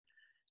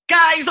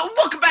Guys,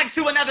 welcome back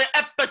to another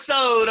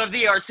episode of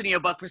the Arsenio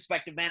Buck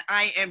Perspective, man.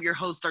 I am your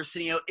host,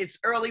 Arsenio. It's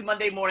early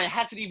Monday morning. It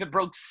hasn't even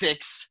broke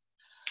 6.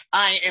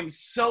 I am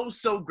so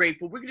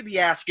grateful. I'm going to be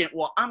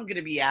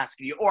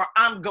asking you, or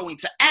I'm going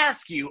to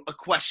ask you a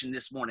question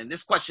this morning.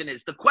 This question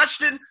is the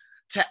question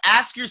to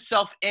ask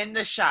yourself in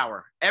the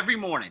shower every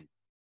morning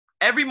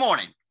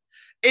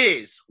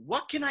is,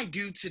 what can I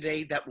do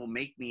today that will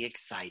make me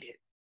excited?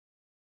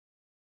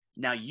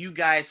 Now, you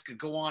guys could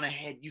go on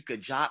ahead. You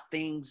could jot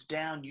things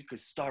down. You could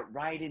start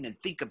writing and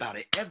think about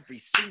it every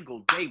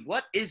single day.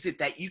 What is it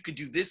that you could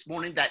do this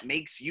morning that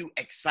makes you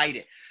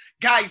excited?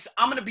 Guys,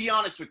 I'm going to be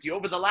honest with you.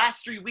 Over the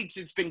last 3 weeks,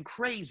 it's been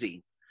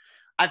crazy.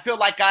 I feel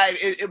like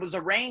it was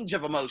a range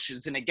of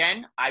emotions. And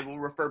again, I will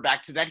refer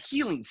back to that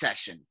healing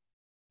session.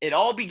 It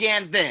all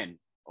began then.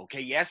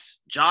 Okay, yes,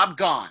 job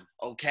gone.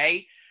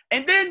 Okay.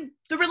 And then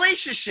the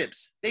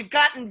relationships, they've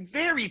gotten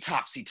very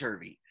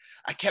topsy-turvy.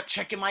 I kept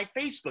checking my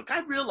Facebook.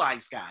 I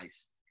realized,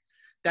 guys,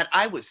 that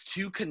I was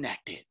too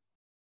connected,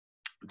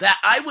 that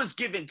I was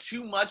giving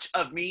too much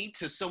of me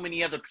to so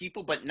many other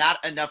people, but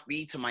not enough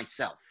me to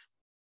myself.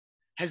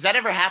 Has that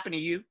ever happened to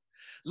you?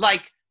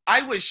 Like,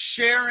 I was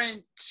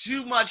sharing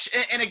too much.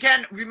 And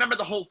again, remember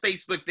the whole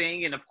Facebook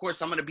thing. And of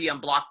course, I'm going to be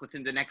unblocked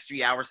within the next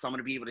 3 hours. So I'm going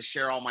to be able to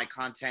share all my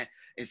content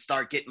and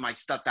start getting my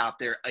stuff out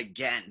there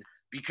again.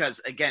 Because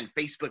again,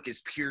 Facebook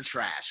is pure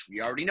trash.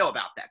 We already know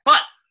about that.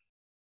 But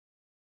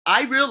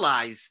I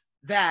realized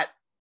that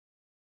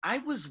I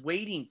was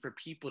waiting for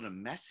people to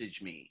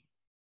message me.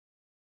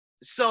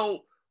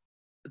 So,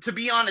 to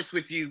be honest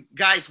with you,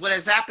 guys, what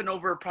has happened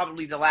over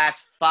probably the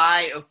last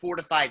 4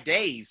 to 5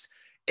 days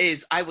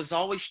is I was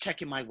always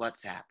checking my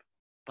WhatsApp,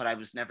 but I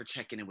was never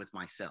checking in with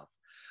myself.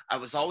 I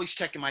was always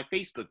checking my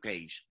Facebook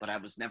page, but I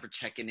was never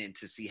checking in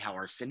to see how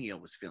Arsenio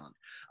was feeling.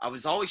 I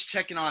was always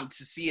checking on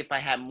to see if I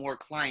had more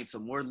clients or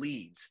more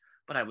leads,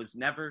 but I was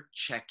never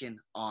checking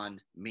on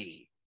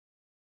me.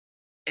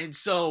 And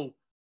so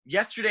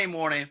yesterday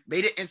morning,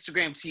 made an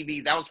Instagram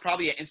TV. That was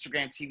probably an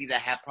Instagram TV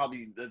that had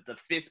probably the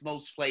 5th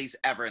most plays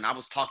ever. And I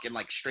was talking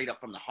like straight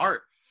up from the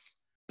heart.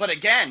 But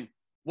again,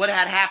 what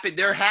had happened,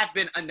 there have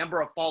been a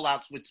number of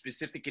fallouts with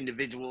specific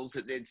individuals.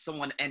 And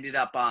someone ended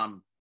up,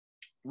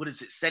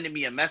 sending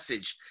me a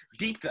message,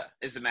 Deepta,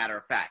 as a matter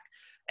of fact.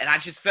 And I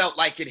just felt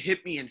like it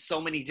hit me in so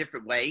many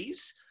different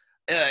ways.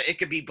 It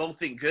could be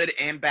both in good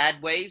and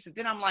bad ways. And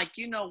then I'm like,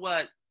 you know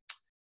what,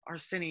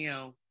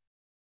 Arsenio,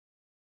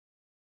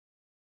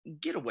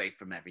 get away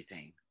from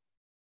everything.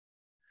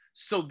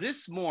 So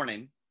this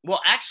morning,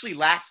 actually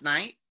last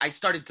night, I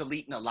started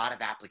deleting a lot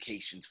of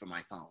applications from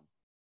my phone.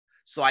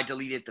 So I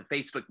deleted the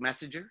Facebook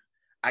Messenger.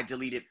 I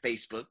deleted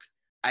Facebook.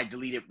 I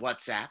deleted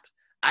WhatsApp.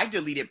 I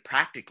deleted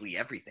practically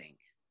everything.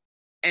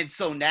 And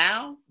so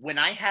now when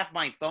I have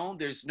my phone,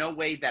 there's no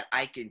way that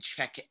I can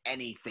check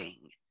anything.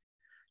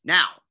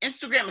 Now,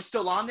 Instagram is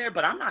still on there,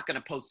 but I'm not going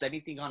to post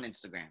anything on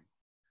Instagram.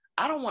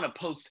 I don't want to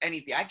post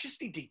anything. I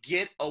just need to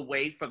get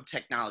away from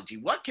technology.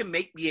 What can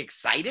make me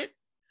excited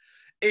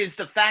is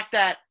the fact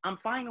that I'm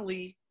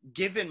finally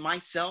giving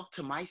myself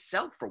to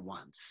myself for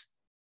once.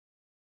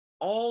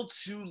 All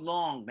too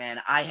long,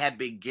 man, I have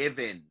been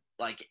giving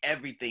like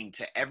everything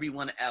to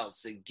everyone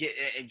else and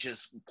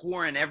just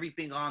pouring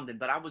everything on them.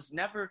 But I was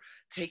never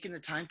taking the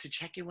time to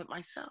check in with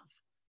myself.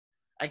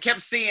 I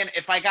kept seeing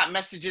if I got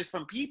messages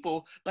from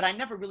people, but I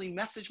never really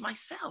messaged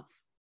myself.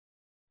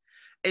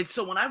 And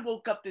so when I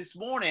woke up this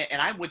morning and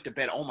I went to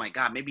bed, oh my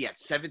God, maybe at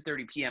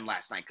 7:30 p.m.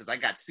 last night because I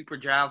got super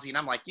drowsy and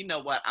I'm like, you know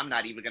what? I'm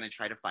not even going to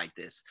try to fight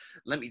this.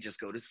 Let me just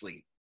go to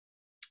sleep.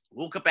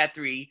 Woke up at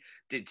 3,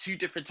 did 2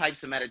 different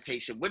types of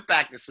meditation, went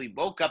back to sleep,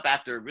 woke up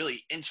after a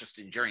really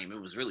interesting dream. It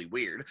was really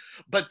weird.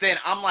 But then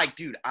I'm like,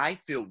 dude, I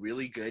feel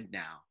really good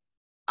now.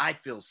 I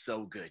feel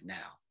so good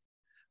now.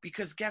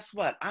 Because guess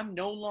what? I'm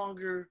no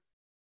longer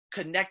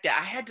connected.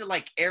 I had to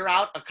like air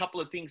out a couple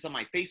of things on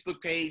my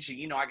Facebook page.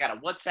 And, I got a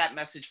WhatsApp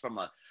message from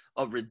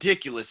a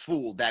ridiculous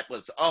fool that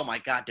was, oh my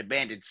God,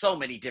 demanded so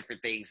many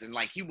different things. And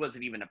like, he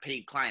wasn't even a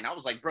paid client. I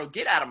was like, bro,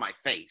 get out of my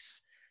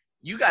face.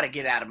 You got to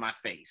get out of my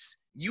face.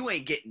 You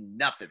ain't getting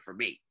nothing from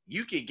me.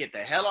 You can get the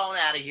hell on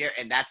out of here.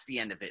 And that's the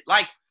end of it.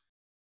 Like,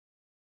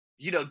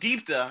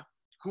 Deepta,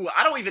 who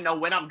I don't even know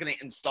when I'm going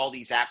to install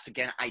these apps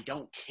again. I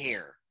don't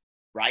care,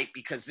 right?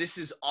 Because this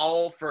is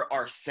all for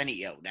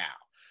Arsenio now.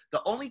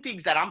 The only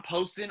things that I'm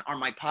posting are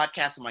my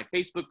podcast on my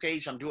Facebook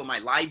page. I'm doing my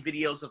live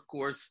videos, of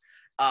course,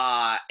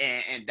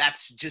 and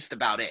that's just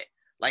about it.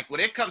 Like when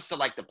it comes to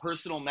like the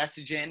personal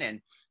messaging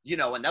and,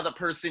 another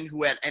person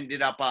who had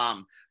ended up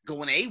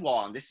going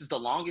AWOL, and this is the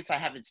longest I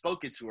haven't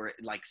spoken to her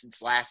like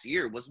since last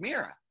year, was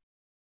Mira.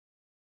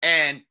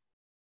 And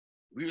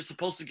we were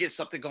supposed to get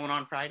something going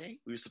on Friday.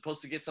 We were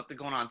supposed to get something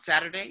going on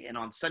Saturday, and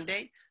on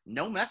Sunday,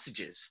 no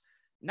messages.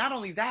 Not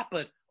only that,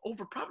 but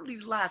over probably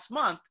the last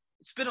month,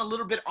 it's been a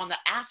little bit on the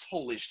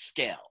asshole-ish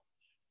scale.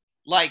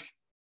 Like,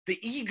 the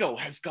ego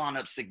has gone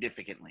up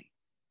significantly.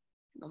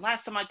 The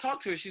last time I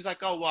talked to her, she's like,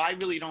 oh, well, I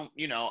really don't,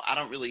 I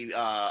don't really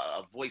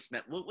voice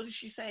what did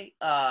she say?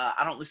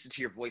 I don't listen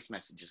to your voice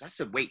messages. I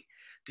said, wait,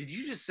 did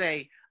you just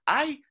say,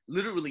 I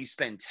literally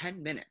spend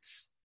 10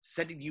 minutes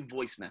sending you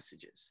voice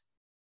messages.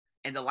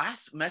 And the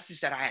last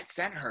message that I had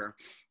sent her,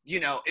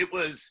 it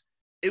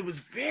was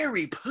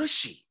very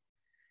pushy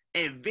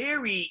and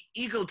very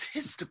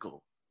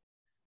egotistical.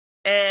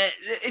 And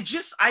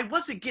I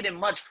wasn't getting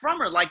much from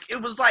her. Like,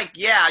 it was like,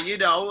 yeah,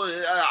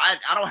 I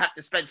don't have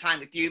to spend time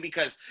with you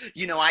because,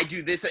 I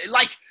do this.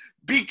 Like,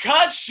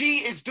 because she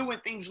is doing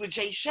things with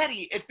Jay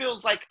Shetty, it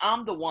feels like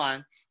I'm the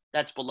one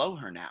that's below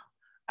her now.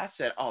 I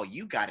said, oh,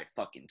 you got it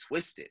fucking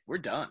twisted. We're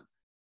done.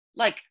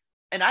 Like,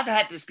 and I've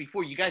had this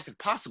before. You guys have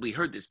possibly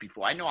heard this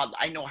before. I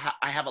know how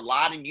I have a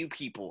lot of new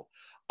people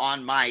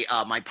on my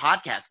my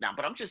podcast now,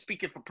 but I'm just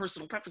speaking from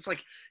personal preference.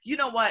 Like, you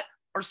know what?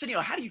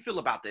 Arsenio, how do you feel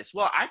about this?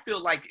 Well, I feel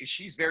like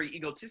she's very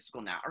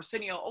egotistical now.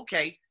 Arsenio,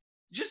 okay,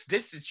 just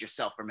distance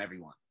yourself from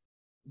everyone.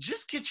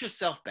 Just get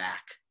yourself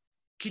back.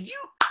 Can you,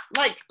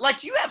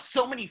 like you have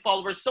so many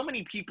followers, so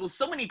many people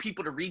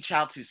to reach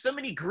out to, so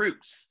many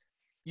groups.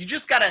 You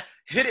just got to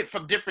hit it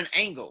from different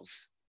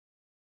angles.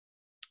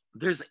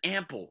 There's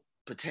ample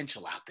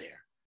potential out there.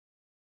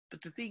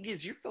 But the thing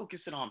is, you're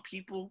focusing on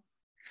people,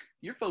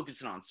 you're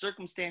focusing on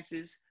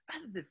circumstances,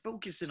 rather than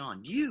focusing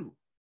on you.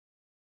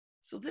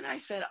 So then I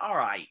said, all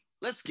right,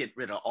 let's get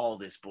rid of all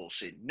this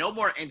bullshit. No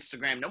more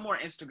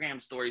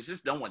Instagram stories.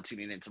 There's no one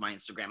tuning into my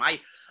Instagram. I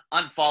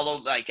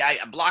unfollowed, I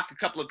blocked a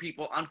couple of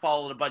people,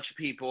 unfollowed a bunch of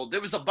people.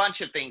 There was a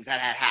bunch of things that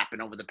had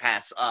happened over the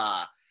past,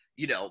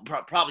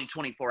 probably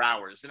 24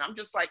 hours. And I'm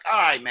just like, all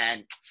right,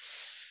 man,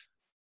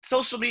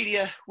 social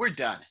media, we're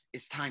done.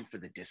 It's time for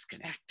the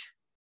disconnect.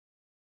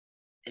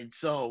 And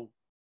so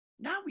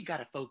now we got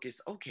to focus.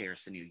 Okay,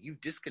 Arsenio,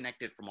 you've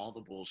disconnected from all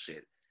the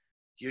bullshit.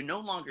 You're no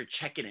longer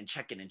checking.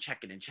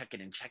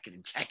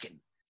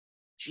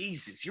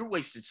 Jesus, you're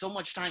wasting so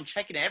much time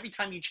checking. Every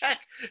time you check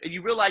and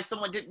you realize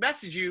someone didn't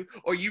message you,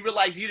 or you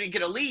realize you didn't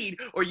get a lead,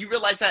 or you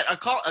realize that a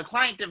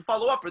client didn't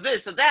follow up, or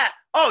this or that,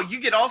 oh, you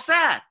get all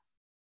sad.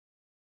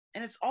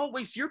 And it's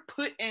always, you're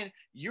putting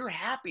your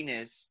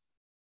happiness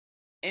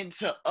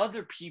into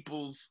other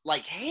people's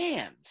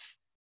hands.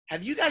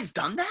 Have you guys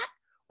done that?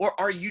 Or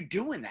are you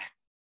doing that?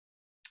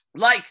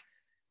 Like,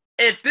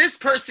 if this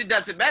person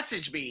doesn't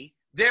message me,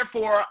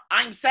 therefore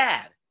I'm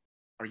sad.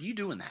 Are you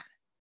doing that?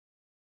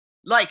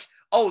 Like,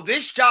 oh,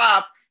 this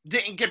job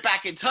didn't get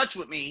back in touch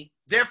with me,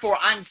 therefore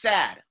I'm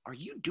sad. Are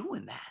you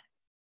doing that?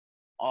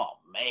 Oh,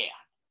 man.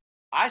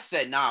 I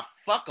said, nah,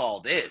 fuck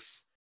all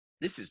this.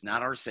 This is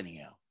not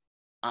Arsenio.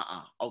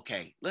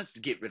 Okay, let's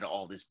get rid of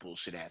all this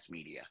bullshit ass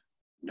media.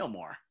 No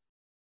more.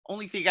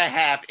 Only thing I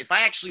have, if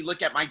I actually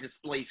look at my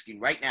display screen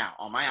right now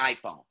on my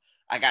iPhone,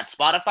 I got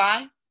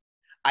Spotify.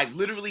 I've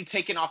literally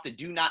taken off the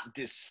do not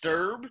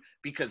disturb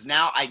because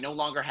now I no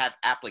longer have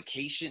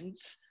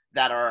applications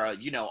that are,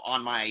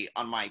 on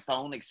my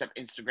phone except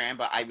Instagram,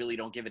 but I really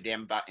don't give a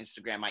damn about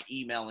Instagram, my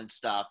email and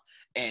stuff.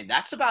 And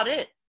that's about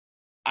it.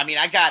 I mean,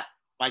 I got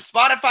my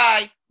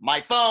Spotify,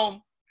 my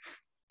phone,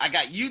 I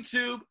got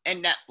YouTube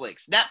and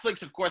Netflix.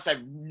 Netflix, of course,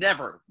 I've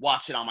never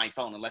watched it on my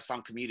phone unless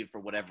I'm commuting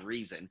for whatever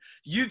reason.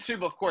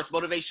 YouTube, of course,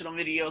 motivational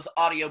videos,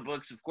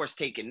 audiobooks, of course,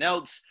 taking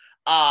notes,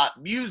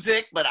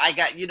 music, but I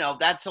got,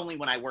 that's only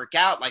when I work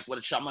out, like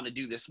what I'm going to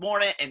do this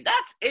morning. And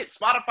that's it.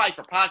 Spotify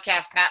for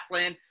podcast, Pat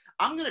Flynn.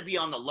 I'm going to be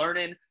on the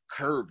learning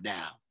curve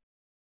now.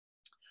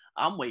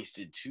 I'm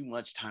wasting too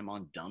much time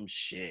on dumb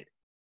shit.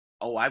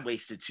 Oh, I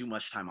wasted too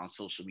much time on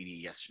social media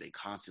yesterday,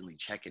 constantly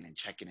checking.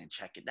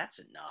 That's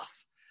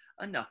enough.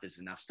 Enough is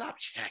enough. Stop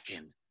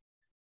checking.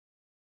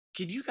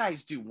 Can you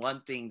guys do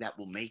one thing that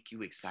will make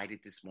you excited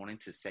this morning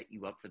to set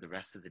you up for the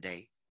rest of the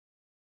day?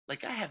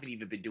 Like, I haven't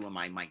even been doing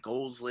my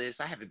goals list.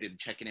 I haven't been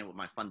checking in with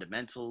my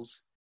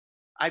fundamentals.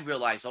 I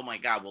realized, oh my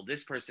God, well,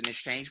 this person has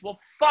changed. Well,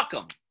 fuck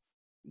them.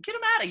 Get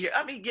them out of here.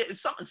 I mean,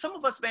 some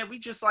of us, man, we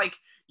just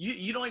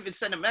you don't even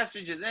send a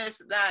message and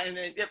this and that.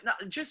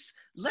 And just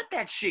let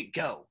that shit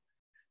go.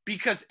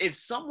 Because if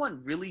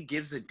someone really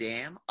gives a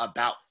damn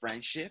about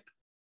friendship,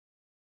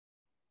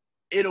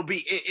 it'll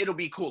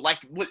be cool. Like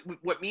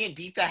what me and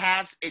Deetha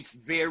has, it's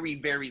very,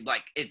 very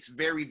it's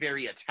very,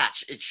 very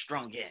attached. It's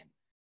strung in.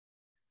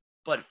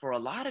 But for a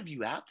lot of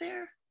you out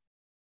there,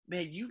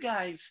 man, you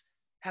guys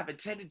have a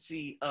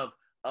tendency of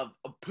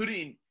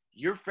putting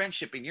your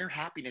friendship and your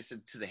happiness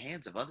into the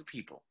hands of other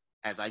people,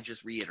 as I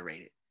just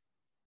reiterated.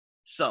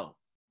 So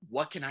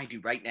what can I do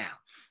right now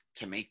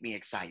to make me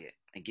excited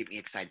and get me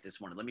excited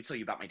this morning? Let me tell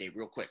you about my day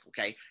real quick,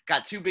 okay?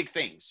 Got two big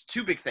things,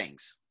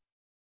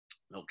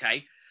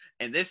 okay?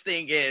 And this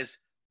thing is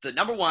the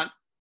number one,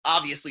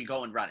 obviously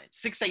go and run it.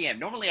 6 a.m.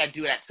 Normally I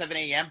do it at 7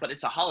 a.m., but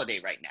it's a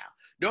holiday right now.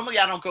 Normally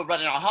I don't go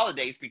running on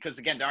holidays because,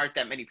 again, there aren't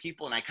that many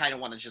people, and I kind of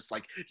want to just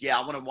I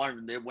want to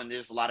run when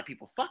there's a lot of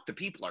people. Fuck the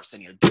people,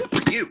 Arsenio. Do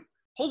it for you.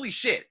 Holy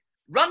shit.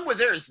 Run where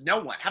there is no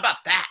one. How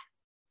about that?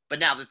 But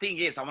now the thing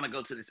is, I want to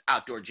go to this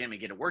outdoor gym and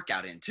get a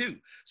workout in too.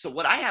 So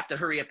what I have to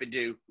hurry up and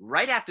do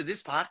right after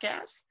this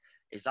podcast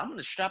is I'm going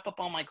to strap up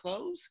on my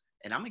clothes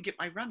and I'm going to get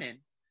my run in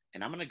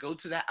and I'm going to go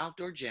to that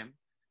outdoor gym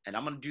and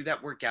I'm going to do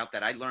that workout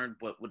that I learned,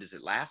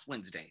 last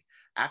Wednesday.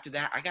 After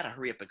that, I got to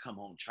hurry up and come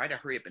home, try to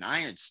hurry up and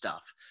iron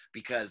stuff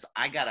because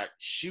I got to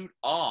shoot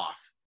off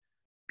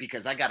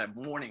because I got a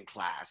morning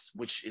class,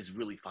 which is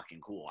really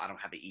fucking cool. I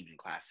don't have an evening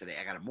class today.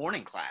 I got a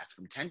morning class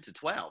from 10 to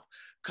 12,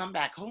 come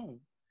back home,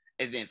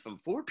 and then from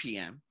 4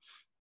 p.m.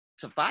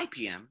 to 5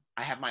 p.m.,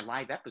 I have my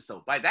live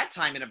episode. By that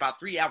time, in about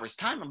 3 hours'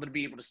 time, I'm going to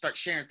be able to start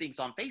sharing things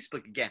on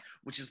Facebook again,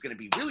 which is going to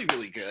be really,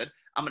 really good.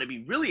 I'm going to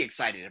be really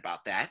excited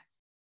about that.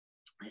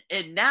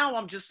 And now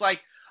I'm just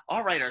like,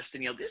 all right,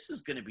 Arsenio, this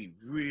is going to be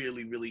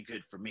really, really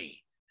good for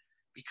me.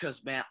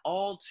 Because, man,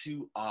 all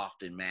too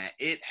often, man,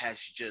 it has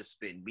just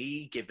been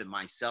me giving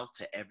myself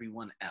to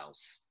everyone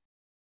else.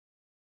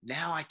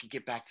 Now I can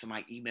get back to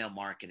my email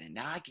marketing.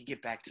 Now I can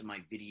get back to my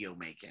video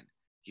making,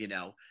 you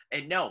know.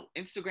 And no,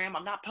 Instagram,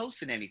 I'm not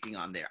posting anything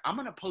on there. I'm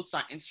going to post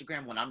on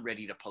Instagram when I'm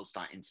ready to post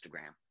on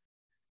Instagram.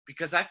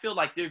 Because I feel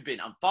like there've been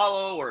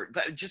unfollow or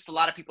just a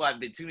lot of people have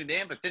been tuning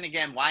in. But then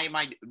again, why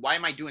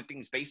am I doing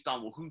things based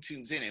on, well, who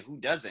tunes in and who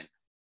doesn't?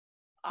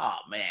 Oh,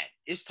 man,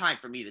 it's time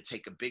for me to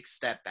take a big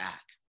step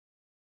back.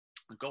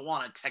 Go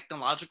on a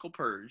technological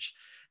purge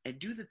and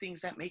do the things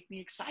that make me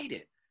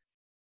excited.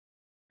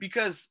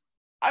 Because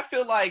I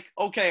feel like,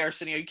 okay,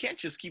 Arsenio, you can't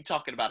just keep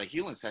talking about a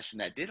healing session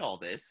that did all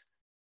this.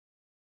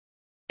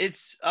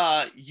 It's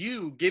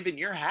you giving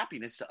your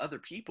happiness to other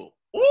people.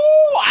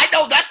 Ooh, I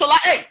know that's a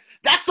lot. Hey,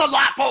 that's a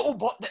lot.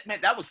 Oh, man,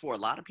 that was for a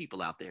lot of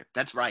people out there.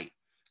 That's right.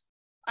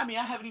 I mean,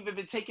 I haven't even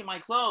been taking my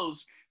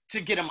clothes to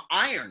get them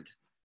ironed.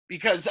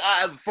 Because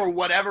for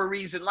whatever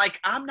reason, like,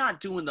 I'm not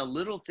doing the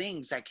little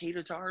things that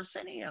cater to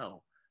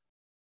Arsenio.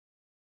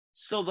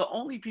 So the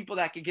only people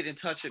that can get in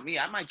touch with me,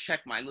 I might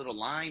check my little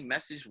line,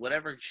 message,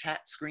 whatever,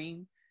 chat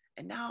screen.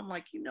 And now I'm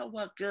like, you know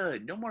what?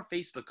 Good. No more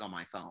Facebook on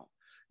my phone.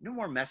 No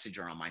more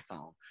Messenger on my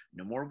phone.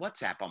 No more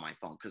WhatsApp on my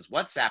phone. Because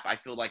WhatsApp, I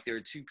feel like there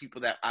are two people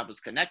that I was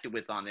connected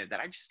with on there that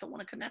I just don't want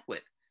to connect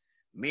with.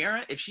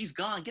 Mira, if she's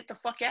gone, get the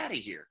fuck out of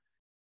here.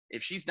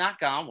 If she's not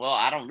gone, well,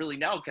 I don't really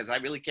know because I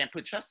really can't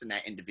put trust in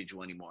that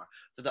individual anymore.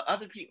 For the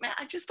other people, man,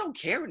 I just don't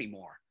care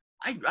anymore.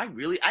 I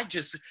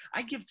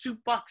give $2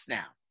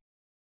 now.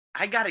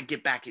 I got to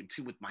get back in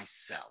tune with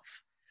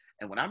myself.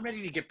 And when I'm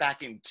ready to get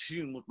back in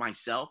tune with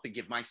myself and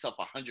give myself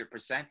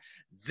 100%,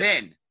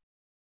 then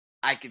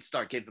I can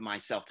start giving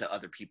myself to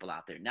other people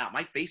out there. Now,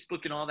 my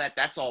Facebook and all that,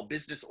 that's all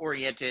business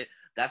oriented.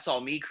 That's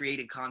all me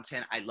creating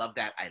content. I love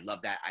that. I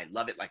love that. I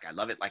love it like I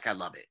love it like I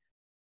love it.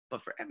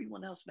 But for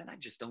everyone else, man, I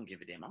just don't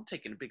give a damn. I'm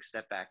taking a big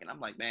step back and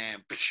I'm like, man,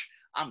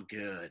 I'm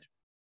good.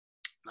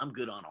 I'm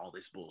good on all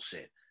this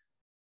bullshit.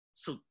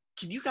 So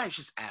can you guys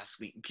just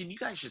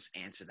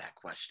answer that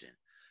question?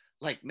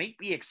 Like, make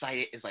me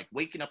excited is like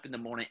waking up in the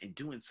morning and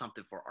doing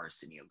something for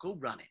Arsenio. Go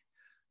run it.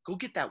 Go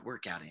get that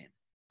workout in.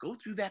 Go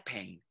through that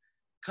pain.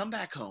 Come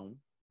back home.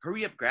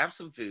 Hurry up, grab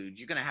some food.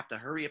 You're going to have to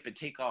hurry up and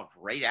take off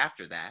right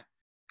after that.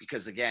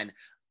 Because, again,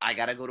 I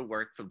got to go to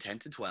work from 10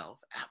 to 12.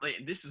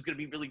 This is going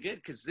to be really good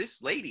because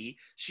this lady,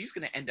 she's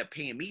going to end up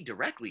paying me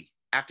directly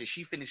after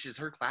she finishes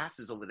her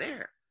classes over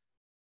there.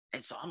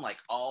 And so I'm like,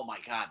 oh, my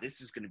God,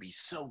 this is going to be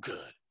so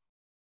good.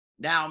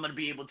 Now I'm going to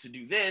be able to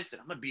do this and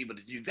I'm going to be able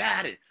to do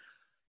that. And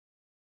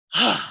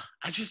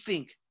I just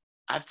think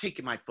I've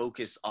taken my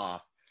focus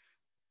off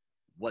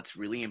what's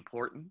really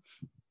important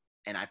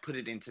and I put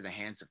it into the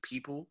hands of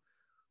people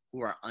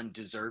who are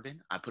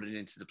undeserving. I put it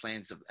into the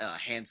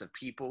hands of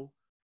people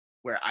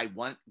where I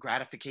want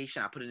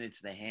gratification. I put it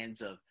into the hands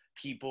of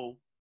people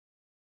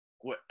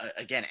who,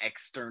 again,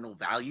 external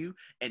value.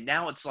 And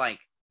now it's like,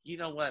 you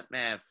know what,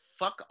 man,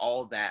 fuck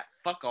all that.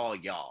 Fuck all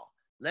y'all.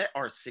 Let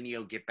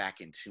Arsenio get back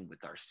in tune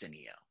with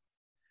Arsenio.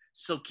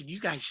 So can you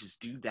guys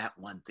just do that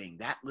one thing,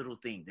 that little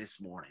thing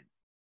this morning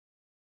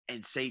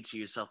and say to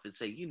yourself and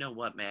say, you know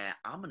what, man,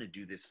 I'm going to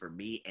do this for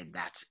me and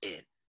that's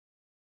it.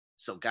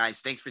 So guys,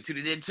 thanks for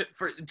tuning in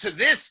to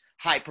this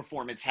high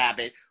performance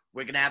habit.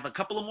 We're going to have a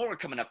couple of more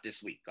coming up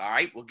this week. All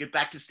right. We'll get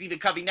back to Stephen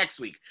Covey next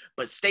week,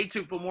 but stay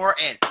tuned for more.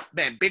 And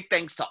man, big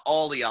thanks to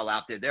all of y'all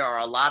out there. There are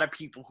a lot of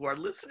people who are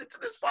listening to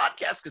this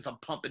podcast because I'm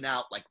pumping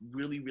out like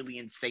really, really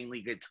insanely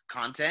good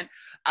content.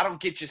 I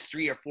don't get just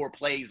 3 or 4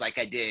 plays like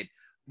I did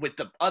with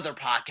the other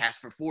podcast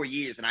for 4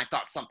 years. And I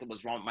thought something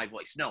was wrong with my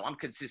voice. No, I'm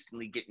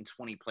consistently getting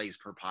 20 plays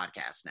per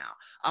podcast now.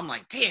 I'm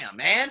like, damn,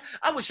 man,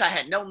 I wish I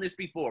had known this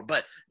before.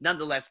 But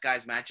nonetheless,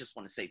 guys, man, I just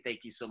want to say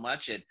thank you so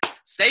much and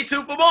stay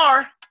tuned for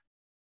more.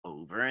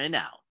 Over and out.